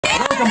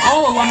welcome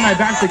all alumni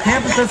back to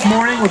campus this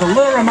morning with a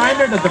little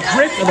reminder that the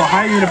Bricks of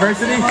Ohio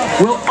University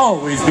will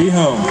always be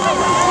home.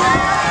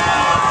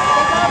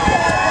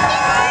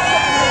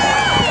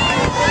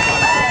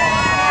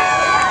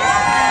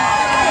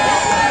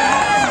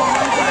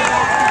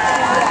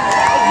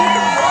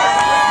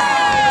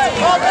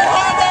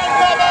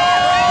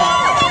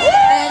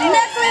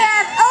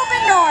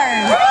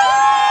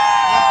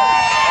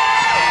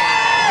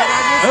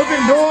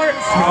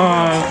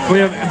 We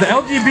have the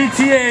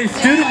LGBTA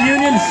Student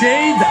Union,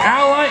 Shades,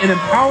 Ally, and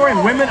Empowering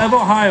Women of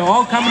Ohio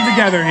all coming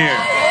together here.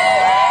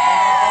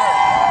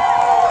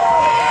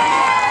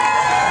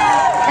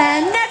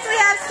 And next we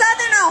have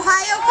Southern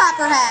Ohio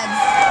Copperheads.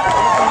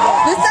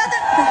 The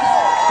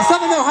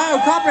Southern Ohio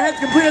Copperheads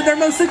completed their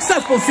most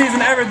successful season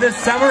ever this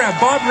summer at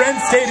Bob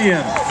Wrenn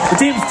Stadium. The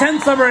team's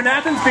 10th summer in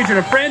Athens featured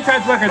a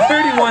franchise record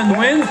 31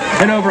 wins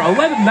and over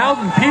 11,000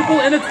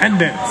 people in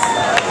attendance.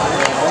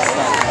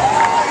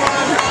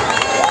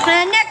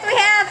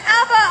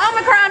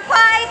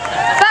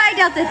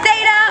 Delta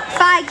Theta,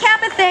 Phi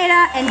Kappa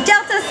Theta, and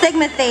Delta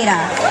Sigma Theta.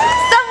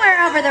 Somewhere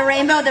over the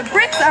rainbow, the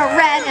bricks are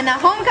red, and the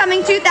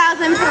Homecoming 2000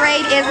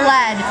 parade is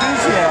led.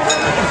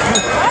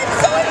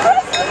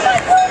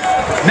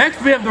 Next,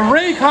 we have the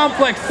Ray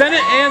Complex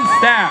Senate and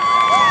staff.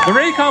 The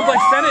Ray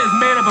Complex Senate is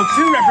made up of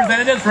 2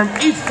 representatives from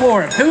each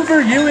floor of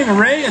Hoover, Ewing,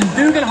 Ray, and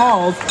Dugan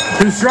Halls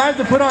who strive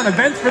to put on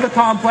events for the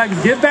complex,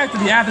 give back to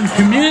the Athens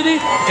community,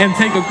 and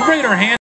take a greater hand